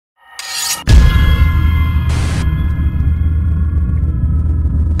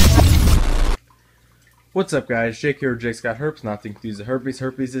What's up guys, Jake here, JakesGotHerps, not to confuse the herpes.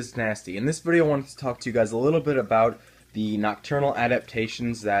 Herpes is nasty. In this video I wanted to talk to you guys a little bit about the nocturnal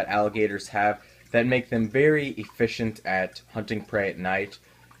adaptations that alligators have that make them very efficient at hunting prey at night.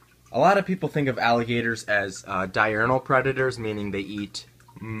 A lot of people think of alligators as diurnal predators, meaning they eat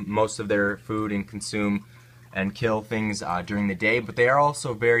most of their food and consume and kill things during the day, but they are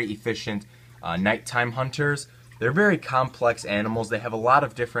also very efficient nighttime hunters. They're very complex animals. They have a lot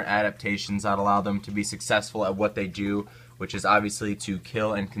of different adaptations that allow them to be successful at what they do, which is obviously to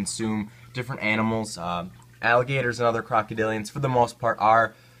kill and consume different animals. Alligators and other crocodilians, for the most part,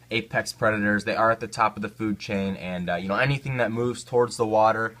 are apex predators. They are at the top of the food chain, and anything that moves towards the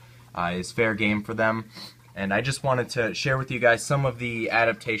water is fair game for them. And I just wanted to share with you guys some of the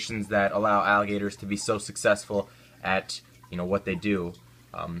adaptations that allow alligators to be so successful at what they do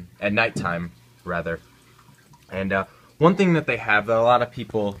at nighttime, rather. And one thing that they have that a lot of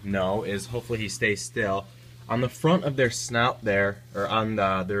people know is, hopefully he stays still, on the front of their snout there, or on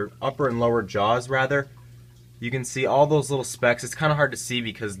their upper and lower jaws rather, you can see all those little specks. It's kind of hard to see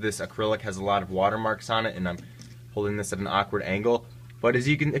because this acrylic has a lot of watermarks on it and I'm holding this at an awkward angle. But if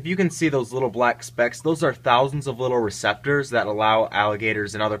you can see those little black specks, those are thousands of little receptors that allow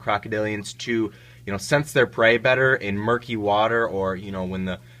alligators and other crocodilians to sense their prey better in murky water, or when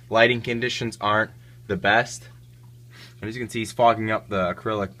the lighting conditions aren't the best. And as you can see, he's fogging up the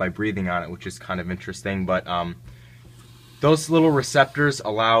acrylic by breathing on it, which is kind of interesting. But those little receptors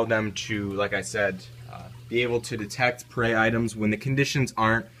allow them to, like I said, be able to detect prey items when the conditions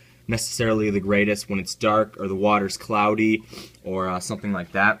aren't necessarily the greatest, when it's dark or the water's cloudy or something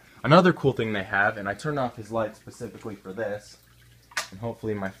like that. Another cool thing they have, and I turned off his light specifically for this, and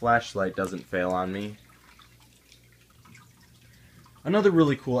hopefully my flashlight doesn't fail on me. Another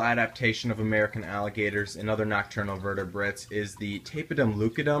really cool adaptation of American alligators and other nocturnal vertebrates is the Tapetum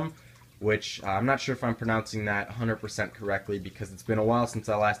lucidum, which I'm not sure if I'm pronouncing that 100% correctly because it's been a while since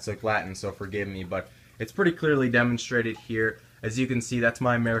I last took Latin, so forgive me, but it's pretty clearly demonstrated here. As you can see, that's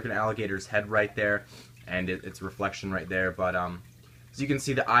my American alligator's head right there, and its reflection right there. But as you can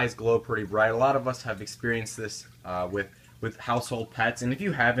see, the eyes glow pretty bright. A lot of us have experienced this with household pets, and if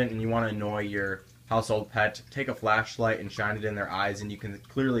you haven't and you want to annoy your household pet, take a flashlight and shine it in their eyes, and you can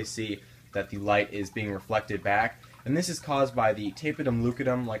clearly see that the light is being reflected back. And this is caused by the tapetum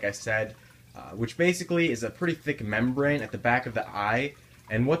lucidum, like I said, which basically is a pretty thick membrane at the back of the eye.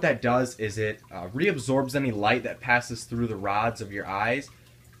 And what that does is it reabsorbs any light that passes through the rods of your eyes,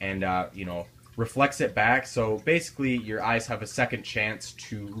 and reflects it back. So basically, your eyes have a second chance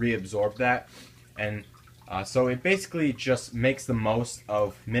to reabsorb that, and so it basically just makes the most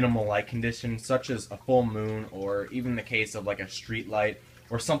of minimal light conditions, such as a full moon, or even the case of like a street light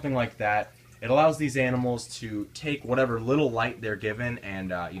or something like that. It allows these animals to take whatever little light they're given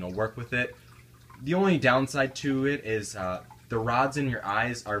and work with it. The only downside to it is the rods in your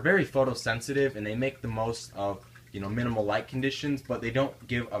eyes are very photosensitive, and they make the most of minimal light conditions, but they don't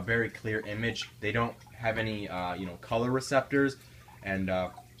give a very clear image. They don't have any color receptors, and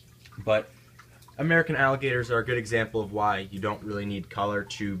but American alligators are a good example of why you don't really need color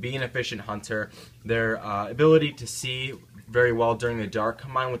to be an efficient hunter. Their ability to see very well during the dark,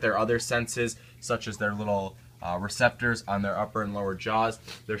 combined with their other senses, such as their little receptors on their upper and lower jaws,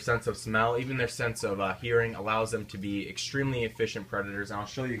 their sense of smell, even their sense of hearing, allows them to be extremely efficient predators. And I'll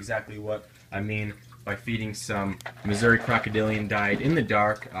show you exactly what I mean by feeding some Missouri crocodilian diet in the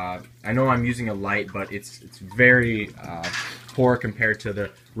dark. I know I'm using a light, but it's very poor compared to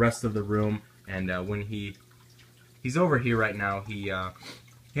the rest of the room. And when he's over here right now, he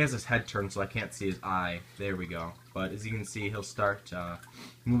has his head turned so I can't see his eye. There we go. But as you can see, he'll start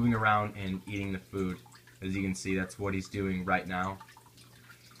moving around and eating the food. As you can see, that's what he's doing right now.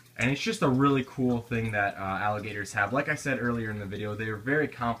 And it's just a really cool thing that alligators have. Like I said earlier in the video, they're very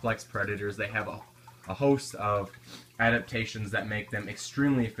complex predators. They have a host of adaptations that make them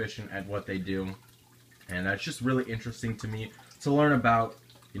extremely efficient at what they do. And it's just really interesting to me to learn about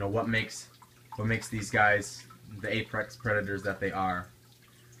what makes these guys the apex predators that they are.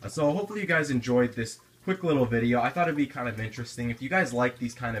 So hopefully you guys enjoyed this quick little video. I thought it'd be kind of interesting. If you guys like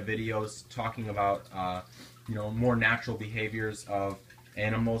these kind of videos talking about more natural behaviors of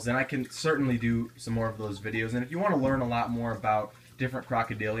animals, then I can certainly do some more of those videos. And if you want to learn a lot more about different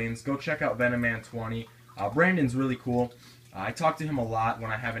crocodilians, go check out Venoman20. Brandon's really cool. I talk to him a lot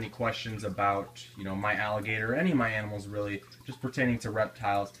when I have any questions about my alligator or any of my animals, really, just pertaining to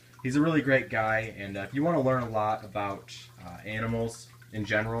reptiles. He's a really great guy, and if you want to learn a lot about animals in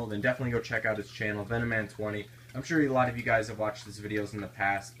general, then definitely go check out his channel, Venoman20. I'm sure a lot of you guys have watched his videos in the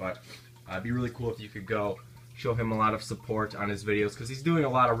past, but it'd be really cool if you could go show him a lot of support on his videos, because he's doing a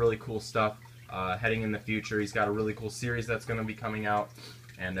lot of really cool stuff heading in the future. He's got a really cool series that's going to be coming out,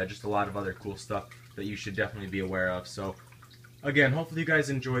 and just a lot of other cool stuff that you should definitely be aware of. So again, hopefully you guys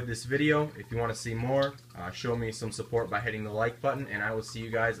enjoyed this video. If you want to see more, show me some support by hitting the like button, and I will see you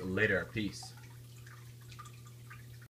guys later. Peace.